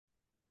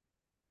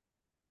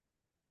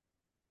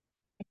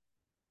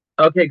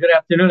Okay, good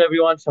afternoon,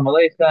 everyone. Shalom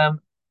Aleichem.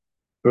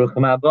 Baruch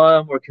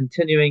Haba. We're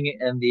continuing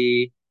in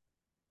the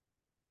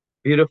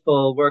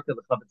beautiful work of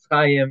the Chafetz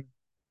Chaim,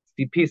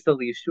 Tzipisa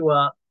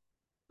Yeshua,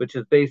 which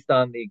is based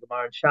on the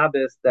Gemara and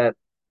Shabbos, that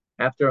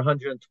after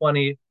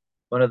 120,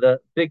 one of the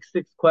big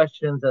six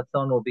questions that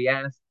someone will be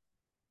asked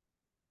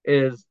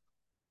is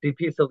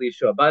Tzipisa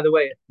Yeshua. By the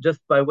way,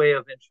 just by way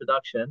of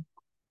introduction,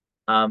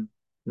 um,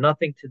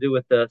 nothing to do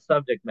with the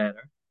subject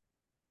matter.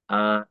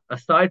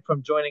 Aside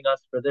from joining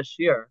us for this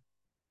year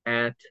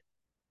at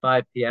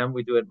 5 p.m.,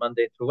 we do it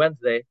Monday through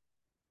Wednesday.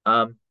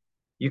 Um,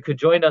 you could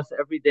join us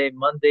every day,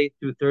 Monday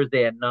through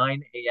Thursday at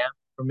 9 a.m.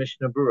 for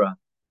Mishnah Brura.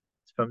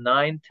 It's from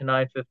 9 to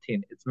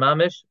 9:15. It's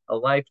mamish, a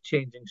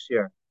life-changing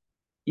shir.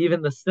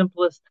 Even the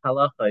simplest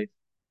halachas,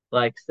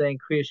 like saying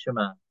Kriya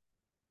Shema,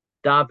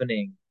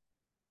 davening,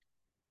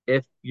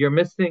 if you're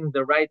missing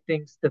the right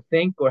things to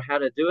think or how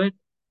to do it,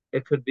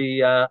 it could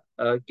be a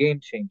game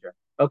changer.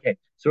 Okay,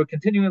 so we're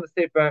continuing the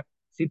Sefer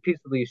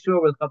Tzipisa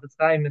Yeshua, where the Chafetz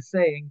Chaim is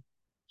saying,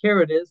 here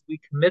it is, we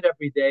commit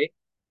every day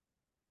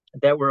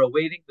that we're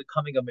awaiting the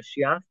coming of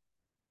Moshiach.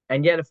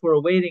 And yet, if we're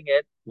awaiting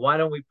it, why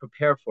don't we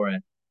prepare for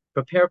it?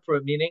 Prepare for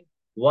it meaning,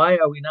 why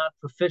are we not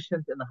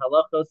proficient in the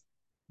halachos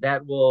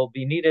that will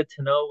be needed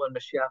to know when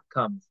Mashiach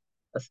comes,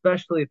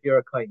 especially if you're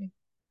a kohen?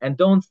 And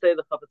don't say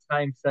the Chafetz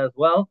Chaim says,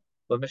 well,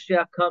 when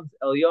Mashiach comes,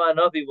 Eliyahu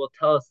Hanavi will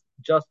tell us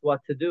just what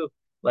to do.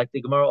 Like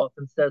the Gemara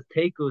often says,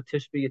 Teiku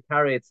tishbi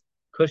yitaretz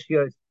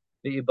kushiyos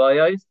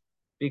v'ibayos,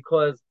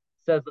 because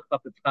says the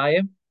Chafetz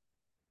Chaim,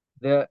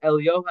 the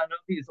Eliyahu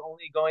Hanavi is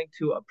only going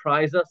to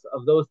apprise us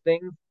of those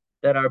things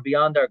that are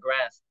beyond our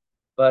grasp,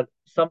 but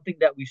something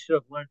that we should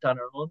have learned on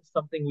our own,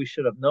 something we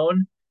should have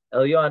known.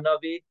 Eliyahu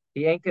Hanavi,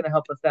 he ain't going to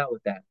help us out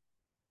with that.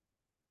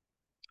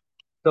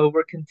 So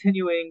we're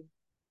continuing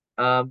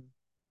um,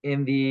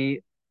 in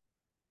the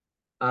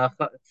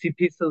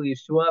Tzipisa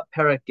Yeshua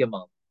Perek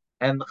Gimel.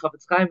 And the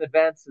Chafetz Chaim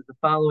advances the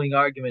following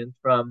argument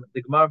from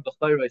the Gemara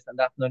B'chayros and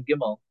Daf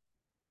Gimel,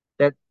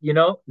 that,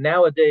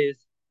 nowadays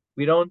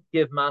we don't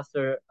give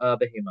Maser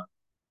Behema.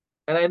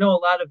 And I know a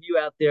lot of you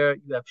out there,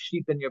 you have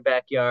sheep in your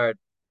backyard,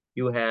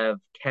 you have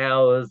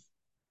cows.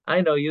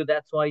 I know you.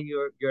 That's why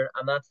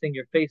I'm not seeing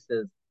your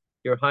faces.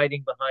 You're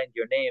hiding behind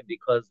your name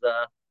because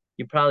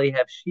you probably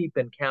have sheep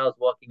and cows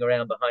walking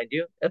around behind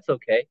you. That's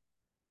okay.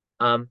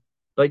 Um,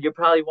 but you're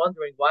probably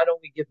wondering, why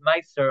don't we give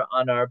Meiser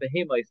on our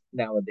behemoths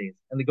nowadays?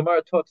 And the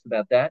Gemara talks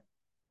about that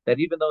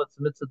even though it's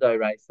a mitzvah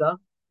d'oraisa,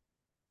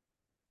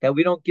 that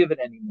we don't give it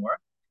anymore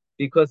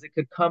because it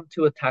could come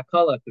to a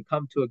takala, it could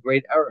come to a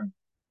great error.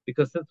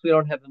 Because since we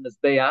don't have a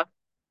mizbeach,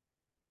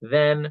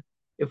 then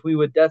if we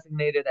would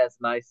designate it as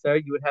nicer,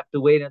 you would have to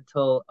wait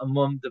until a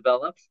mum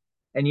develops,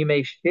 and you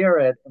may share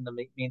it in the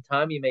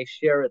meantime. You may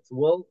share its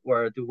wool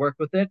or do work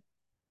with it.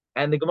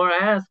 And the Gemara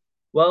asks,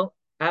 well,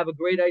 I have a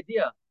great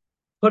idea.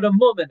 Put a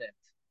mum in it.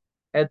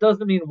 And it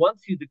doesn't mean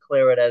once you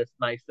declare it as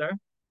nicer,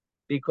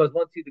 because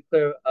once you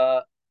declare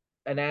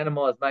an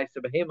animal as nicer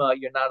behema,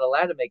 you're not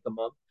allowed to make a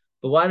mum.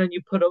 But why don't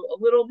you put a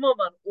little mum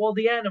on all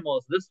the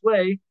animals? This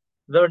way,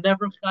 they're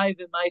never chayiv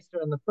in meiser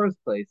in the first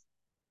place.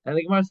 And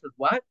the Gemara says,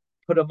 what?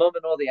 Put a mum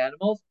in all the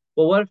animals?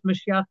 Well, what if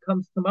Mashiach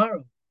comes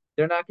tomorrow?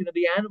 They're not going to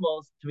be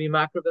animals to be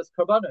makrav as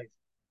karbanos.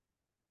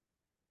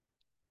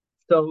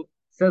 So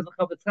says the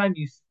Chafetz Chaim,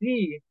 you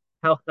see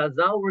how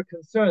Chazal were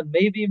concerned.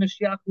 Maybe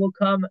Mashiach will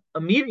come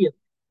immediately.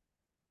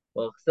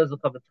 Well, says the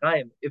Chafetz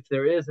Chaim, if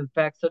there is in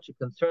fact such a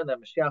concern that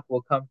Mashiach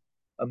will come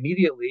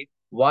immediately,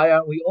 why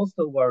aren't we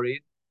also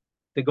worried?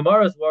 The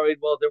Gemara is worried,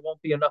 well, there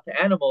won't be enough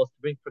animals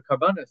to bring for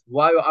karbanos.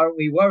 Why aren't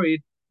we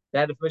worried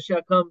that if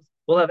Mashiach comes,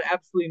 we'll have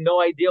absolutely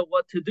no idea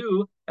what to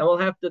do, and we'll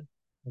have to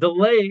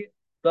delay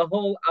the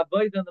whole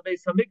Avodah in the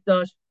Beis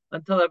Hamikdash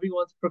until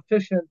everyone's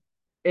proficient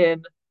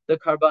in the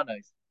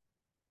karbanos?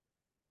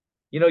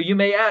 You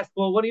may ask,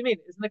 well, what do you mean?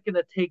 Isn't it going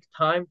to take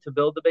time to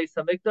build the Beis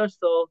Hamikdash?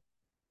 So,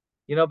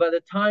 by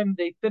the time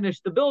they finish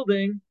the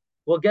building,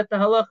 we'll get the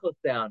halachos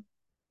down.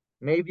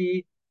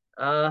 Maybe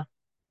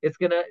it's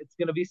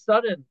gonna be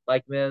sudden,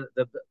 like the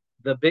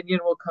binyan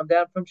will come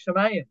down from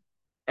Shemayim,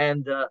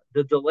 and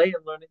the delay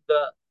in learning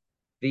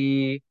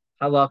the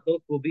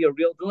halachos will be a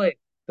real delay.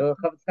 The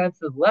Chafetz Chaim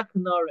says, "Lech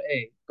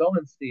nar'eh, go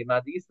and see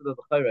Madisa the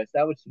B'chayres."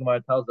 That which the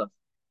Gemara tells us.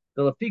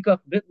 The lefikach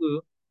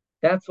bitlu.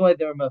 That's why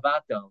they're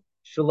mavatel.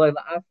 Shaloi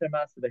la'aser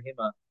mas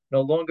behema.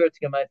 No longer to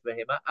get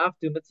behema.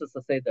 After mitzvah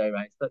sasei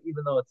da'iraisa,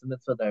 even though it's a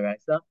mitzvah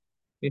da'iraisa,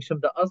 mishum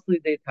da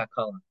asli de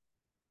takala,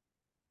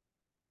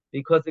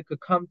 because it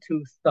could come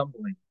to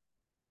stumbling.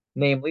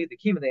 Namely, the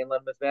kimadein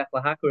len mizbeach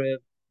lahakriv,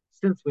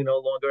 since we no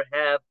longer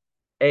have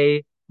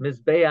a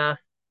mizbeach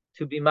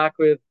to be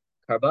makriv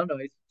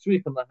karbanos,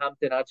 tzrichim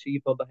lahamtin ad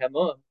sheyipo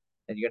b'hemum,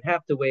 and you're gonna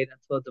have to wait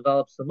until it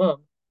develops a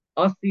mum.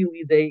 Asi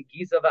lidei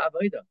giza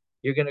va'avoda.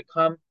 You're gonna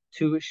come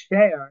to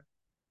share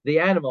the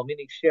animal,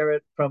 meaning share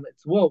it from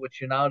its wool,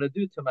 which you're now to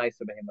do to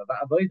ma'aser behema.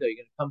 Va'avoda, you're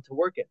gonna come to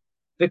work it.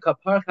 The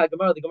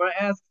Gemara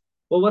asks,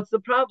 well, what's the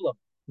problem?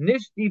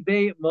 Nishti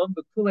be mum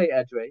b'kulei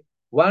edrei.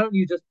 Why don't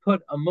you just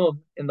put a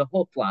mum in the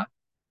whole flock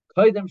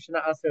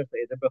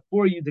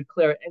before you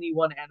declare any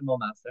one animal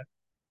master?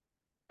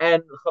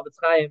 And Chavetz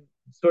Chaim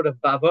sort of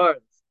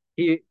bavarns.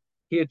 He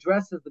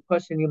addresses the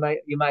question you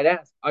might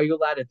ask: are you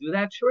allowed to do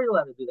that? Sure, you're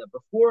allowed to do that.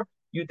 Before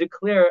you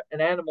declare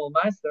an animal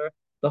master,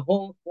 the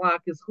whole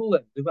flock is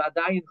chulin. The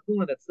vadayin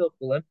chulin, it's still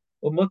chulin.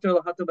 Or mutter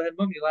lahatu behen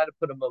mum, you're allowed to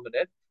put a mum in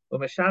it. Or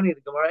Meshani,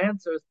 the Gemara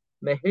answers,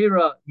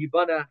 mehera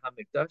yibana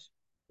hamikdash.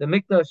 The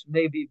mikdash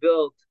may be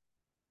built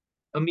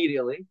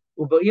immediately.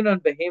 Uba'inan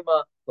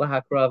behema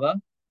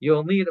lahakrava.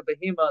 You'll need a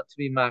behema to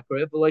be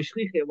makriv.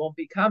 It won't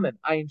be common.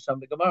 Ayin sham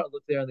the Gemara.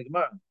 Look there in the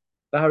Gemara.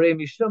 V'harei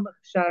mishum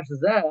chash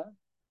zeh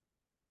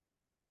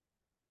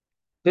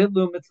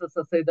bidlu mitzvah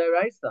sasei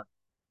dairaisa.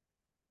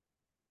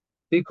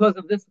 Because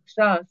of this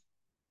chash,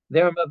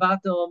 they're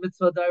mavatal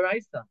mitzvah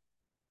dairaisa.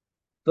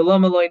 V'lo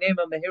maloi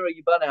nema mehira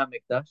yibana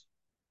hamikdash.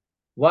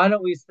 Why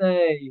don't we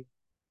say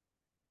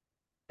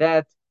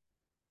that?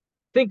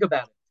 Think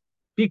about it.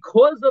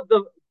 Because of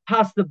the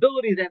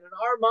possibility that in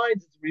our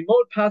minds it's a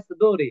remote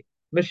possibility,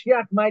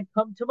 Moshiach might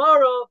come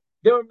tomorrow.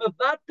 They're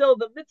mevatel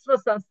the mitzvah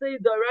sasei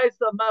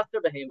daraisa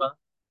master behema.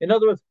 In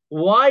other words,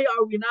 why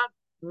are we not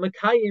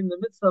mekayim the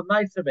mitzvah of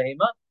master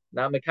behema?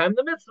 Not mekayim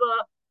the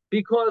mitzvah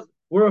because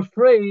we're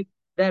afraid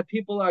that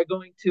people are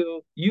going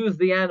to use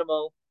the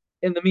animal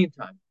in the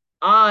meantime.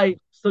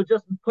 So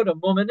just put a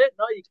mum in it.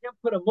 No, you can't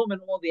put a mum in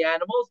all the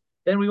animals.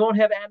 Then we won't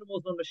have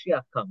animals when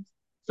Mashiach comes.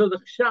 So the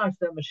chashash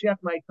that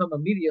Mashiach might come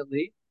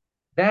immediately,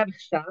 that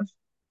chashash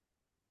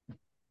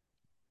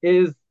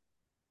is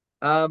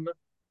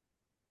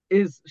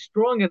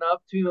strong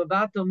enough to be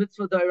mevatel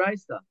mitzvah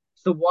daraisa.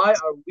 So why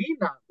are we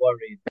not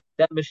worried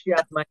that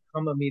Mashiach might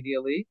come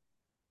immediately?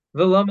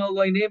 Why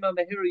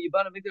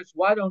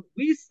don't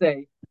we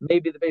say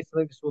maybe the base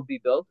of English will be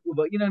built? We're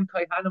going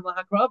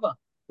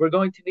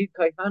to need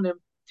kaihanim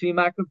to be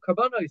makriv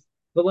karbanos,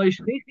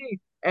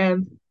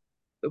 and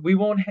it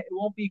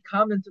won't be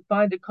common to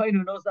find a kohen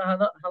who knows the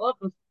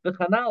halachos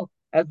v'chanal,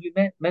 as we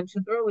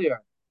mentioned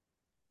earlier.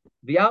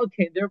 The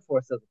alkain,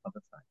 therefore, says the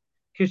Chavetz Chaim,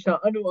 Kisha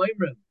anu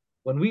oimrim,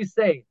 when we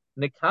say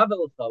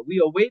nekavelcha, we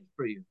await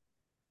for you,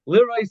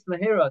 lirais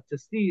nahera, to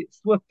see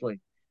swiftly,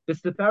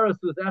 v'seferas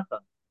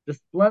uzecha, the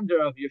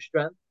splendor of your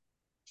strength,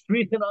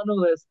 strichin anu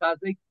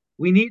le'eskazik,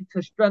 we need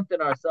to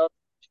strengthen ourselves,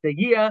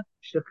 shteyia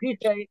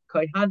shechiche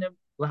kaihanim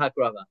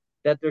lahakrava,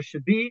 that there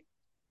should be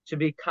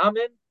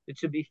common, it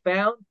should be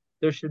found.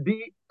 There should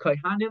be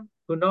kaihanim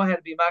who know how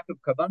to be makriv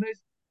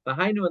karbanos.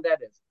 Behind and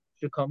that is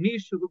shekami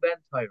shugu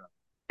ben Torah.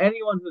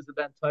 Anyone who's a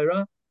ben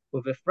Torah,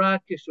 uvifrat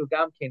kishu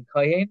gam ken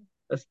kahin,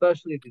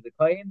 especially if he's a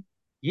kahin,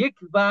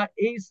 yikva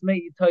eis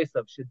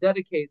me'itosav, should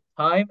dedicate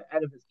time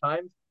out of his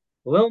times,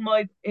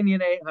 lilmoid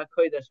inyanei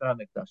hakodesh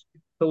hamikdash,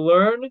 to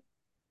learn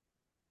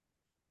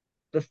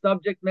the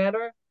subject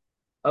matter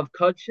of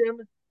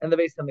Kodshim and the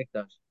Beis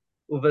Hamikdash.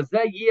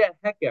 Uvazeh yeh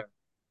heker.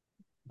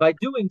 By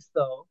doing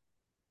so,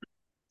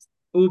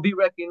 it will be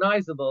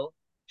recognizable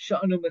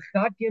that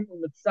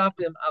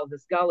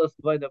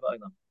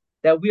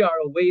we are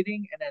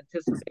awaiting and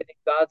anticipating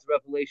God's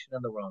revelation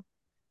in the world.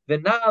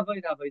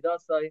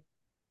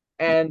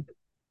 And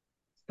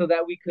so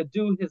that we could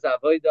do his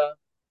avodah.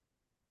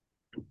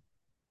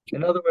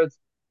 In other words,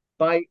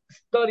 by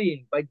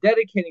studying, by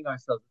dedicating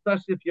ourselves,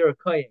 especially if you're a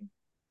kohen,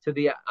 to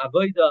the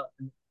avodah,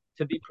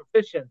 to be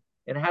proficient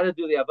in how to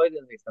do the avodah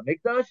in the Beis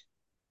Hamikdash,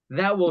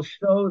 that will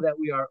show that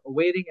we are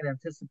awaiting and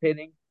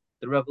anticipating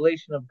the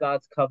revelation of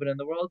God's covenant in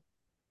the world,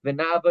 so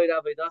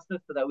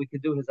that we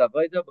could do his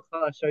avodah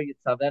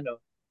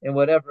in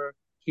whatever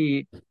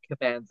he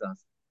commands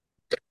us.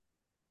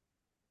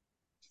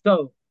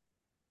 So,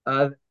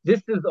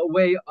 this is a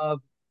way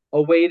of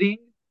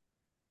awaiting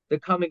the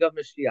coming of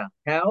Mashiach.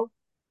 How?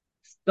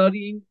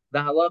 Studying the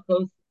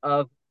halachos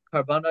of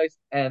karbanos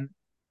and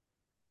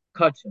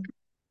kodshim.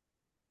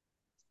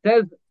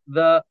 Says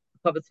the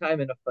Chavetz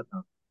Chaim in a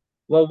footnote.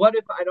 Well, what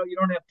if you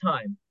don't have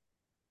time?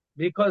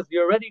 Because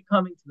you're already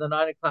coming to the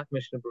 9 o'clock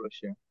Mishnah Berurah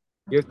Shir.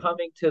 You're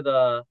coming to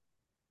the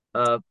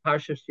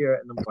Parsha Shir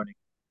in the morning.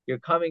 You're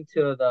coming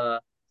to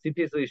the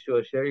Tzipisa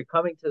Yeshua Shir. You're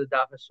coming to the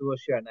Daf Yeshua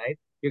Shir at night.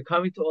 You're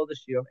coming to all the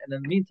Shirim. And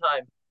in the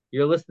meantime,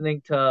 you're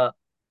listening to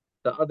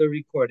the other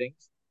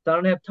recordings. So I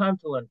don't have time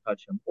to learn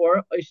Kodshim.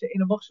 Or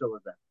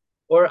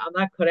or I'm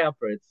not cut out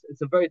for it.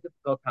 It's a very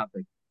difficult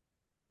topic.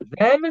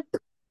 Then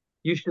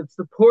you should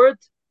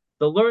support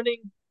the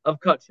learning of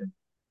Kodshim.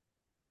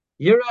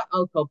 Yira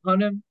al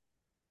Kalpanim,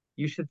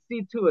 you should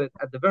see to it,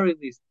 at the very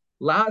least,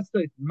 to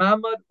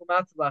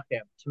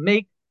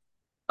make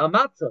a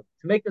matzah,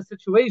 to make a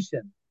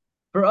situation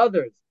for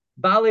others,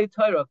 Balei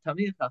Torah,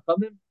 Tamid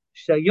Chachamim,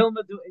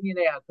 Shayilmadu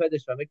Inyanei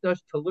HaKodesh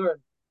HaMikdash, to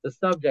learn the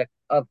subject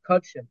of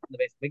Kodshim in the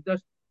Beis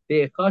Hamikdash,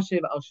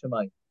 Be'echashem al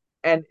Shemai,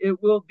 and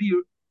it will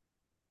be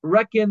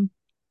reckoned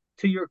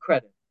to your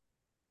credit.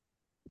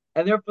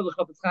 And therefore the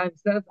Chavetz Chaim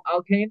says,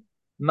 Alkein,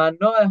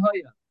 Manoeh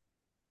Hoya,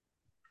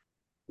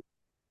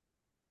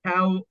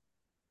 how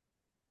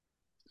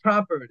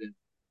proper it is.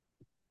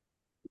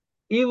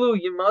 Ilu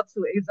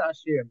yimatsu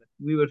ashir,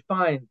 we would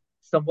find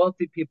some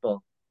wealthy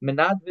people,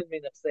 menadvin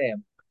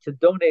minafseim, to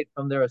donate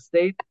from their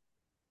estate,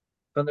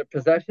 from their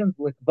possessions,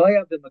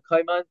 likbaya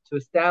b'makayman, to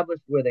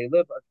establish where they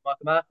live,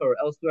 or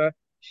elsewhere,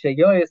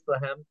 sheyoyes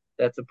lahem,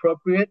 that's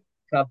appropriate.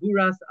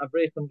 Kaburas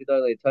avreichim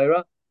gedolei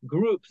Torah,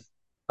 groups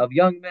of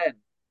young men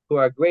who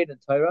are great in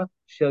Torah,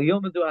 shel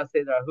yomadu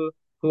haseidarhu,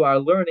 who are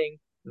learning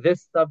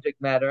this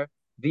subject matter,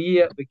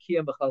 via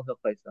b'kiyam b'chal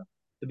hilchaisa,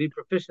 to be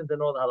proficient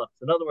in all the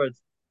halachas. In other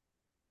words,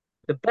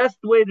 the best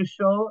way to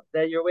show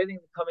that you're waiting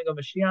the coming of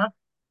Mashiach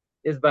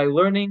is by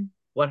learning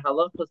what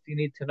halachos you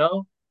need to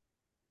know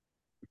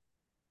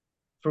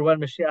for when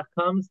Mashiach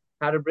comes,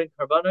 how to bring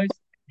karbanos,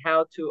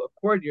 how to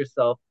accord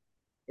yourself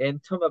in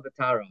Tumah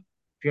B'Tara.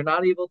 If you're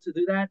not able to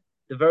do that,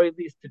 the very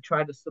least to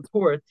try to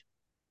support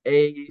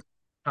a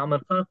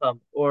Talmud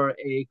Chacham or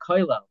a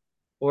Koilel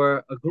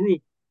or a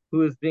group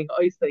who is being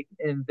oisek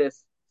in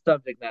this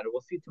subject matter.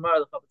 We'll see tomorrow.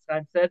 The Chafetz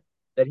Chaim said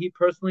that he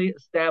personally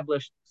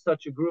established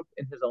such a group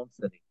in his own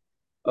city.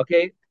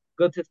 Okay,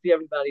 good to see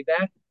everybody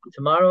back.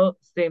 Tomorrow,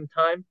 same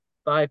time,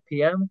 5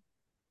 p.m.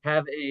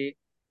 Have a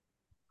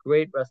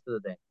great rest of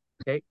the day.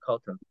 Okay, Kol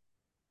Tov.